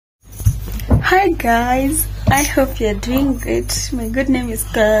Hi guys, I hope you're doing great. My good name is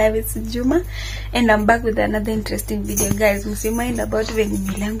Clavis Juma and I'm back with another interesting video. Guys, must mind about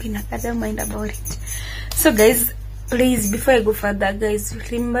mind about it. So guys, please, before I go further, guys,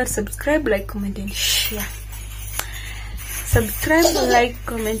 remember subscribe, like, comment and share. Subscribe, like,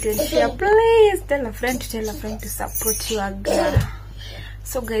 comment and share. Please tell a friend to support your girl.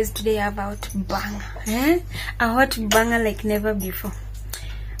 So guys, today I have a hot banger, a hot banger like never before.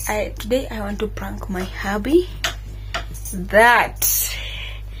 Today I want to prank my hubby that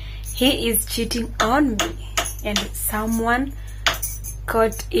he is cheating on me and someone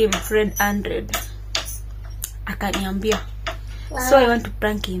caught him red-handed. Akaniambia. So I want to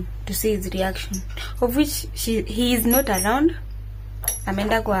prank him to see his reaction, of which he is not around.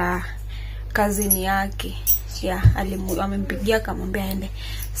 Ameenda kwa kazini yake. Yeah, amempigia akamwambia aende.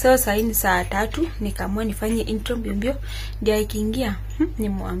 So saa hii ni saa 3, nikaamua nifanye intro mbio ndio akiingia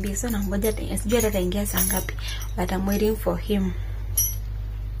nimwambie. So nangoja sijui ataingia saa ngapi, but I'm waiting for him.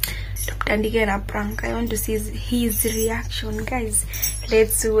 Tutandike na prank. I want to see his reaction, guys.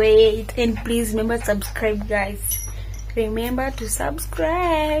 Let's wait, and please remember to subscribe, guys. Remember to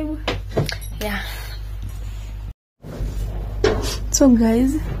subscribe. Yeah. So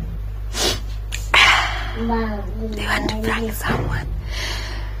guys, they want to prank someone.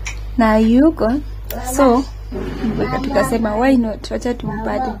 Na yuko, so tukasema why not, wacha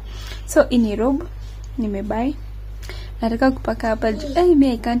tumpate. So ini robe nimebuy, nataka kupaka hapa. Hey,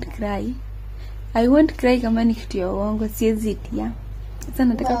 me I can't cry, I won't cry kama ni kitu ya uongo, siwezi tia. Sasa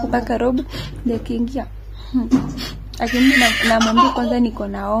nataka kupaka robe ndio kiingia. Lakini na mwambie kwanza niko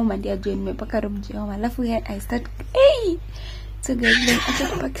na homa ndio ajue nimepaka robe ya homa. Alafu I start so guys, acha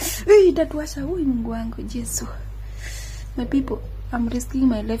kupaka. Tatuasha, Mungu wangu Yesu. My people, I'm risking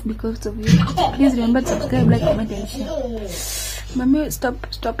my life because of you. Please remember to subscribe, like, comment and share. Mami,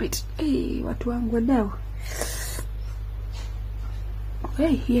 stop it. Hey, watu wangu wadau.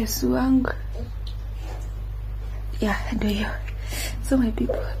 Hey, Yesu wangu. Yeah, ndio hiyo. So my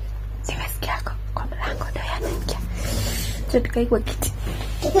people, nimesikia kwa mlango ndio yanaingia. Tukai kwa kiti.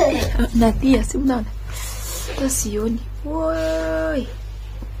 Na pia si unaona. Tasioni. Woi.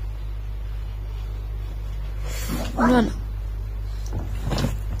 Unaona?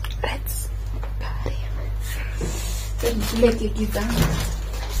 Let's make it get down.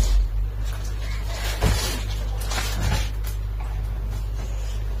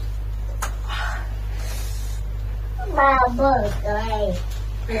 Baba,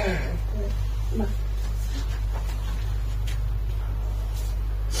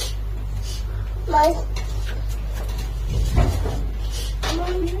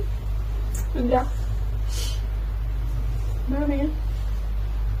 Yeah. Mommy.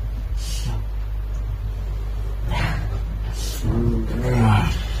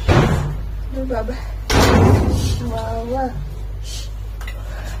 No, Baba. Mama.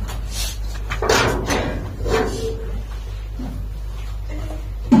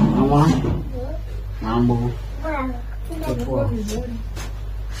 Mama. Mambo. Mama.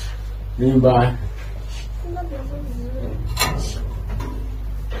 Nimba.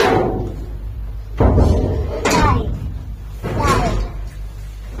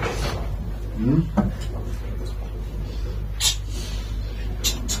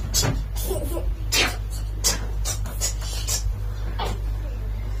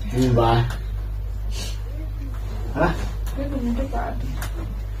 Nimba. Ha?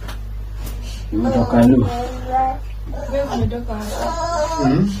 Umetoka lu?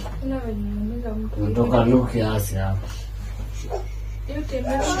 Umetoka lu kiasi hapa.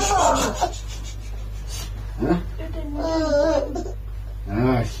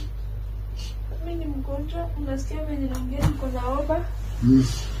 Mimi mgonjwa, unasikia mimi ninaongea niko na homa.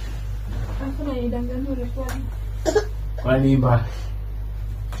 Hakuna nidanganya rekodi. Kwa nimba.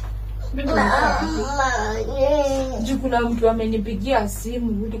 Juu kuna mtu amenipigia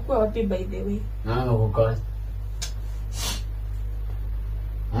simu. Ulikuwa wapi by the way? Kukaa.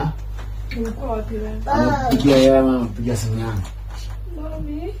 Ha? Ulikuwa wapi wewe? Pigia yeye ama pigia simu yangu.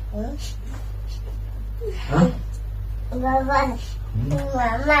 Mami. Ha? Baba.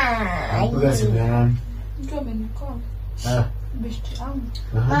 Mama. Pigia simu yangu. Mtu amenicall. Best yangu.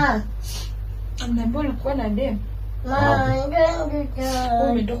 Mama. Ameniambia ulikuwa na dem. Mama,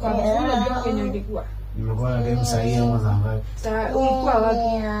 Umetoka hapo. Unajua kwenye ulikuwa. Nimekuwa na dem sahihi ama za ngapi? Sasa ulikuwa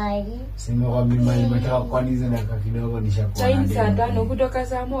wapi? Sema kwa mimi nimetoka kwa hizo dakika kidogo nishakuwa na dem. Saa 5 kutoka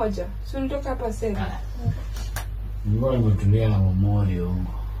saa 1. Si ulitoka hapa 7. Nilikuwa nimetulia na Memorial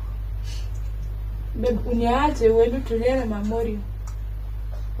huko. Babe, uniache uende tulie na Memorial.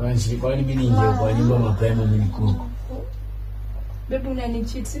 Kwani mimi ninge kwa nyumba mapema mimi niko. Babe,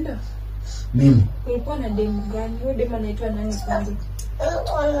 unanicheat, si ndio? Mimi. Ulikuwa na demu gani? Huyo demu anaitwa nani kwanza?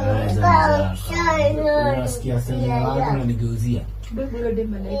 Unasikia sema watu wananigeuzia. Babe, huyo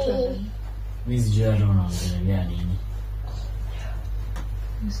demu anaitwa nani? Mimi sijui hata unaongelea nini.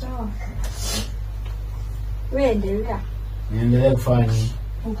 Sawa. Wewe endelea. Niendelee kufanya nini?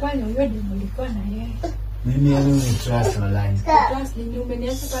 Ufanye huyo demu ulikuwa na yeye. Mimi ni trust online. Trust ni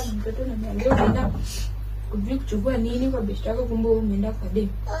umeniacha kama mtoto na niambia unaenda kujui kuchukua nini kwa beshte yako, kumbe umeenda kwa demu.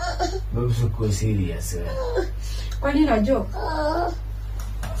 Wewe uko serious wewe. Kwa nini unajua?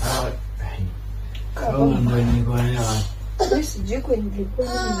 Kama ndio nilikuwa nayo. Mimi sijui kwa nilikuwa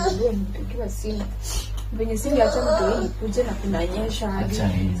nimejua nipigiwa simu. Venye simu acha mtu hii kuja na kunanyesha hadi. Acha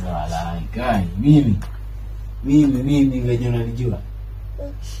hizo walai. Kai, mimi venye unanijua.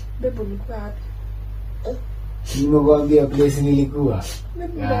 Bebo ulikuwa wapi? Nimekwambia place nilikuwa.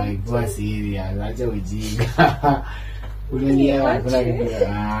 Kwa serious, acha ujinga. Unanielewa kuna kitu.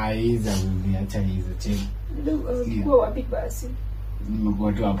 Hizo mimi acha hizo chini. Ulikuwa wapi basi?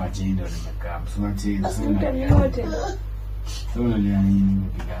 Nimekuwa tu hapa chini ndo nimekaa. Msema chini Asante yote. Sona lia nini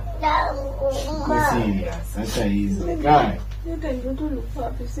nimepiga. Kwa serious, acha hizo. Kai. Yote ndio ulikuwa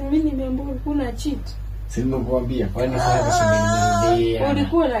wapi? Si mimi nimeambiwa ulikuwa na cheat. Si nimekuambia kwani sasa shimerudia.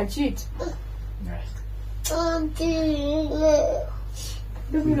 Ulikuwa na cheat.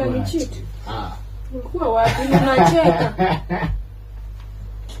 Bebo unanicheat. Ulikuwa wapi? Unacheka.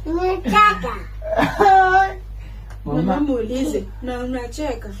 Unataka. Mama muulize na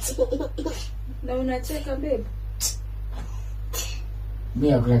unacheka. Na unacheka bebo.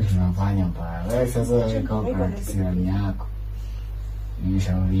 Mimi hakuna kitu nafanya mbaya. Wewe sasa weka kwa kisirani yako. Ni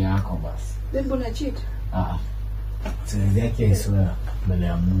shauri yako basi. Bebo na cheat. Sasa yake isura mbele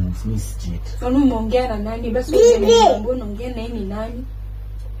ya Mungu, mimi si cheat. Kwani umeongea na nani? Basi wewe unaongea na yeye ni nani?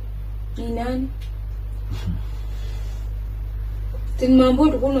 Ni nani? Mambo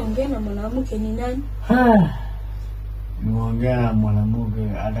ulikuwa unaongea na mwanamke ni nani? Nimeongea na mwanamke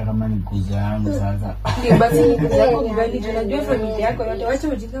hata kama ni kuza yangu sasa. Ndio basi ni kuza yako mgani? Tunajua familia yako yote. Wacha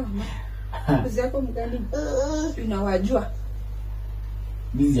ujinga mama. Kuza yako mgani? Tunawajua.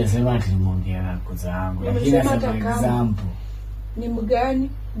 Mimi sijasema ati nimeongea na kuza yangu. Lakini sasa example. Ni mgani?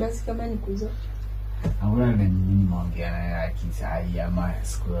 Basi kama ni kuza. Hakuna ndio mimi nimeongea na kisai ama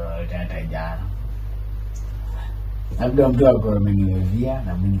siku hata jana. Labda mtu wako ameniwevia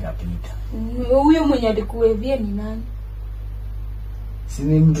na mimi nikapita. Huyo mwenye alikuwevia ni nani? Si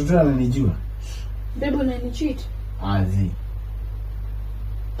ni mtu tu ananijua. Bebo unanicheat? Azi.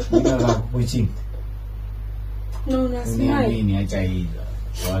 Ndio kukucheat. Na unasema nini acha hizo.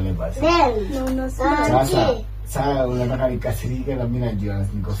 Wale basi. Na unasema sasa unataka nikasirike na mimi najua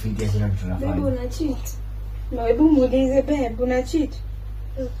niko fit ya kila kitu nafanya. Bebo unacheat. Na hebu muulize bebo unacheat.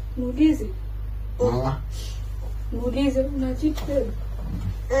 Muulize. Muulize unacheat bebo.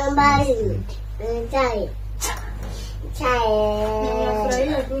 Mbali. Chai.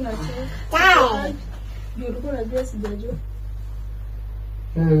 Unafurahia tu na Chai. Ndio ulikuwa unajua sijajua.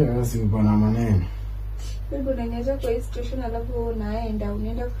 Basi uko na maneno. Bebo unaniacha kwa hii situation alafu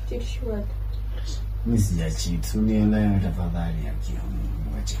unaenda kucheat short. Mimi sija cheat. Unielewe tafadhali yake.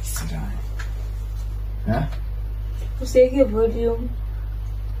 Wacha kisirani. Usiweke volume.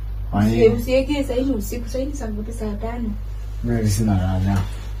 Wani? Usiweke sasa hivi usiku, sasa hivi saa 5. Mimi sina raha.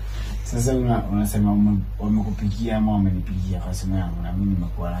 Sasa unasema wamekupigia ama wamenipigia kwa simu yangu na mimi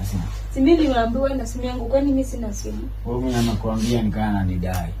nimekuwa na simu. Si mimi nimeambiwa na simu yangu, kwani mimi sina simu? Wewe mimi nakuambia nikaa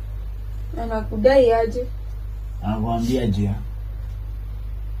ananidai. Anakudai aje? Anakuambia je?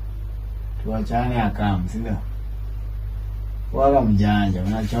 Tuachane akam, si ndio? Wala mjanja,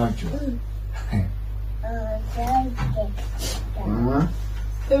 unachocho.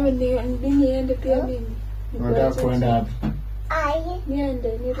 Wewe niende pia mimi. Unataka kwenda wapi?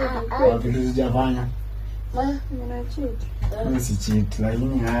 Niende nirudi Wapi tujafanya? Unacheat. Mimi si cheat,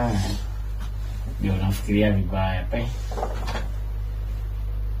 lakini ndio nafikiria vibaya pe.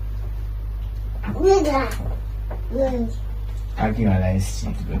 Haki wala isi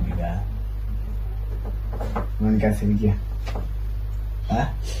cheat baby da. Unanikasirikia?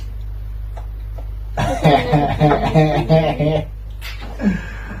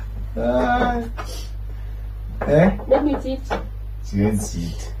 Baby cheat. Siwezi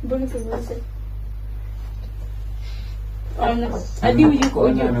cheat. Mbona kivyose? Hadi uyuko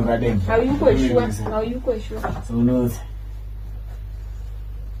sure. So unuzi.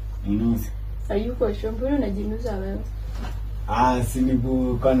 Hayuko sure. Mbona unajinuza wewe? Si ni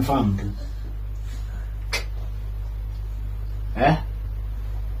ku confirm tu.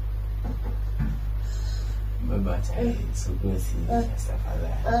 Baba chai, suko serious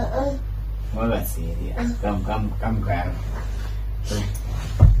tafadhali. Wala serious. Come kaya.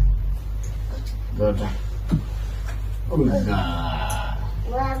 Daughter. Oh my god.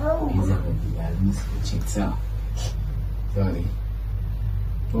 Sorry.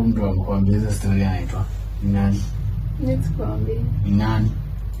 Mtu amekuambia hizo story anaitwa ni nani? Ni nani?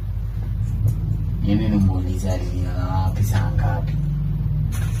 Yeye ni muuliza aliniona wapi saa ngapi?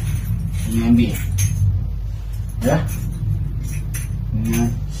 Niambie. Yeah? No.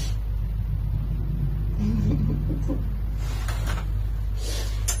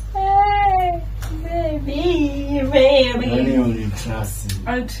 Hey, baby. Why don't you trust me?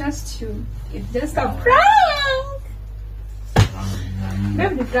 I'll trust you. It's just a prank.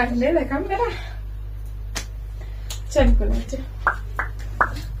 Baby, prank the camera.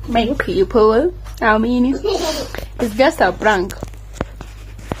 My people, I mean, it's just a prank.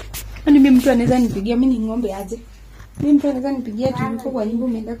 Ani mimi mtu anaweza nipigia mimi ni ng'ombe aje? Mimi mtu anaweza nipigia tu niko kwa nyumba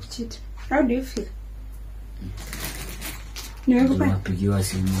umeenda kucheat. How do you feel? Nimepigiwa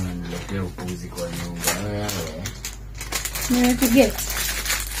simu na niletea upuzi kwa nyumba. Wewe. Nimepigia.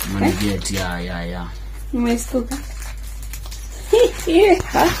 Maniget ya. Nimestuka.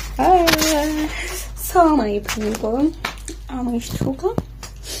 So my people, ameshtuka.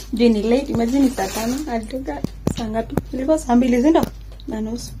 Jini late, imagine saa 5 alitoka saa ngapi? Ilikuwa saa 2 zindo na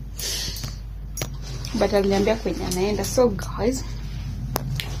nusu. But aliniambia kwenye anaenda. So guys,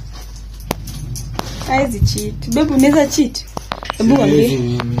 haizi cheat. Baby unaweza cheat? Hebu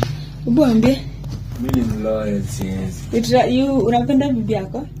ambie. Mimi ni loyal siwezi. You unapenda bibi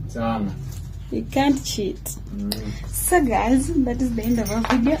yako? Sana. You can't cheat. So guys, that is the end of our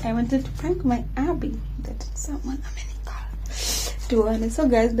video. I wanted to prank my Abby that someone to honest. So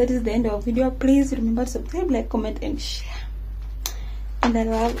guys, that is the end of our video. Please remember to subscribe, like, comment and share. And then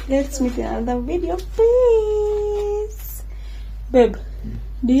let's meet in another video, please. Babe,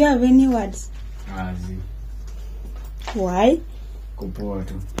 do you have any words? Why? Kupoa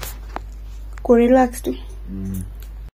tu. Kurelax tu.